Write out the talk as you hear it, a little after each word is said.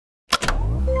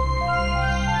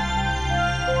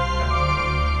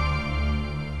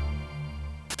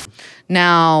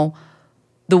Now,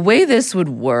 the way this would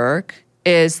work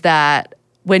is that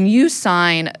when you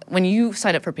sign up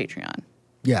for Patreon,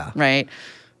 right,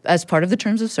 as part of the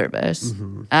terms of service,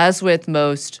 as with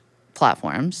most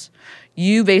platforms,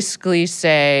 you basically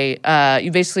say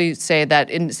that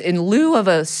in lieu of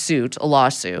a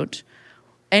lawsuit,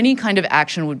 any kind of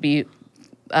action would be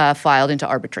filed into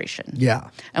arbitration. Yeah.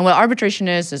 And what arbitration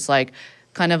is like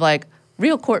kind of like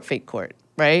real court, fake court,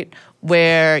 right?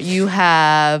 Where you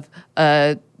have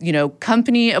a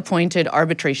company-appointed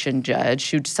arbitration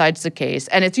judge who decides the case,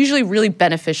 and it's usually really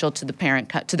beneficial to the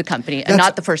to the company, and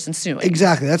not the person suing.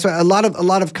 Exactly. That's why a lot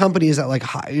of companies that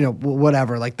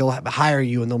whatever, like they'll hire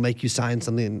you and they'll make you sign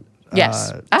something.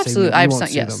 Yes, absolutely. I've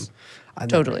signed. Yes,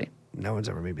 totally. No one's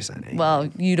ever made me sign anything. Well,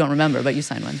 you don't remember, but you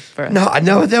signed one for us. No, I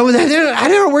never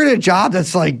worked at a job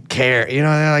that's like care. They're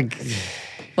like.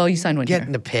 Well, you signed one. Get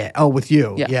in the pit. Oh, with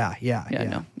you. Yeah.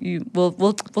 No,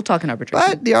 we'll talk in arbitration.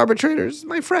 But the arbitrator's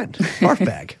my friend. Barf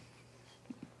bag.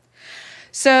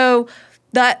 So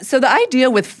the idea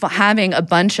with having a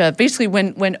bunch of basically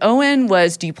when Owen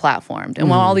was deplatformed and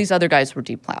when all these other guys were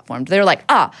deplatformed, they're like,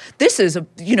 this is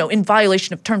in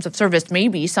violation of terms of service,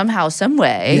 maybe somehow, some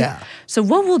way. Yeah. So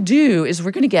what we'll do is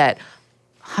we're going to get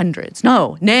thousands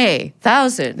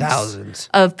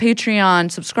of Patreon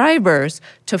subscribers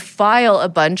to file a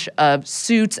bunch of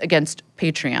suits against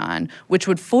Patreon, which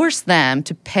would force them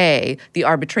to pay the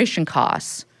arbitration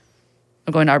costs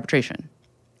of going to arbitration.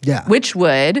 Yeah. Which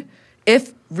would,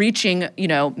 if reaching,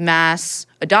 mass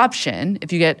adoption,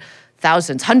 if you get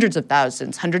thousands, hundreds of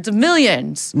thousands, hundreds of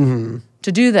millions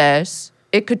to do this,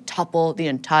 it could topple the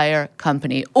entire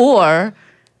company. Or,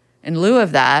 in lieu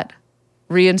of that,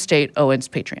 reinstate Owen's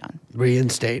Patreon.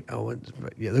 Reinstate Owen's.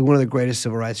 Yeah, one of the greatest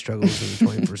civil rights struggles in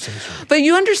the 21st century. But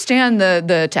you understand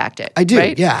the tactic. I do,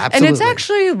 right? Yeah, absolutely. And it's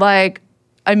actually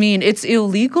it's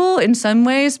illegal in some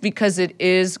ways because it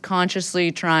is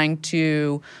consciously trying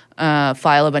to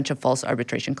file a bunch of false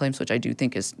arbitration claims, which I do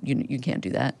think is, you can't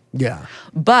do that. Yeah.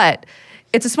 But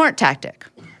it's a smart tactic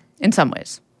in some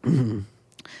ways.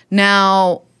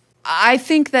 Now, I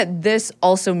think that this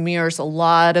also mirrors a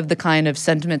lot of the kind of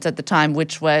sentiments at the time,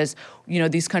 which was,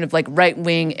 these kind of like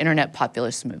right-wing internet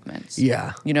populist movements.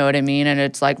 Yeah. You know what I mean? And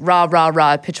it's like rah, rah,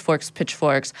 rah,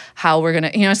 pitchforks, how we're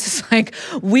going to, it's just like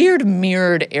weird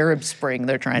mirrored Arab Spring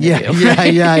they're trying to do.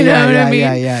 Yeah.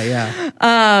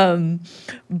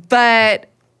 But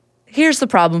here's the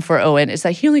problem for Owen is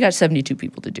that he only got 72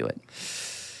 people to do it.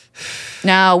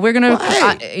 Now, we're going to,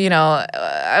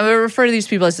 I would refer to these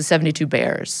people as the 72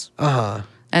 bears. Uh-huh.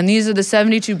 And these are the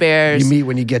 72 bears. You meet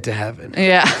when you get to heaven.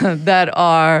 Yeah, that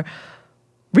are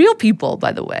real people,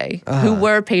 by the way, who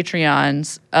were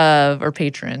patrons. I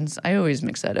always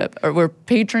mix that up. Or were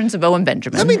patrons of Owen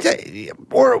Benjamin. Let me tell you,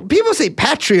 or people say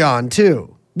Patreon,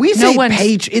 too. We say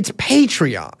it's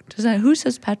Patreon. Who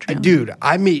says Patreon? Dude,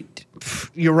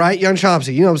 you're right, Young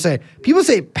Chomsky. You know what I'm saying? People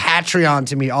say Patreon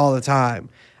to me all the time.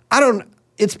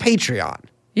 It's Patreon.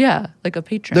 Yeah, like a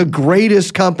patron. The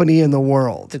greatest company in the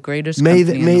world. The greatest company in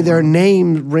the world. May their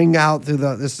name ring out through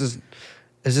is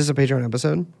this a Patreon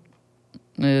episode?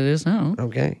 It is now.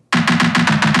 Okay.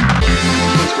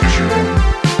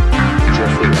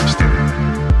 Jeffrey Epstein.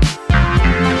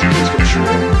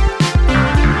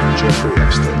 Jeffrey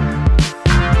Epstein.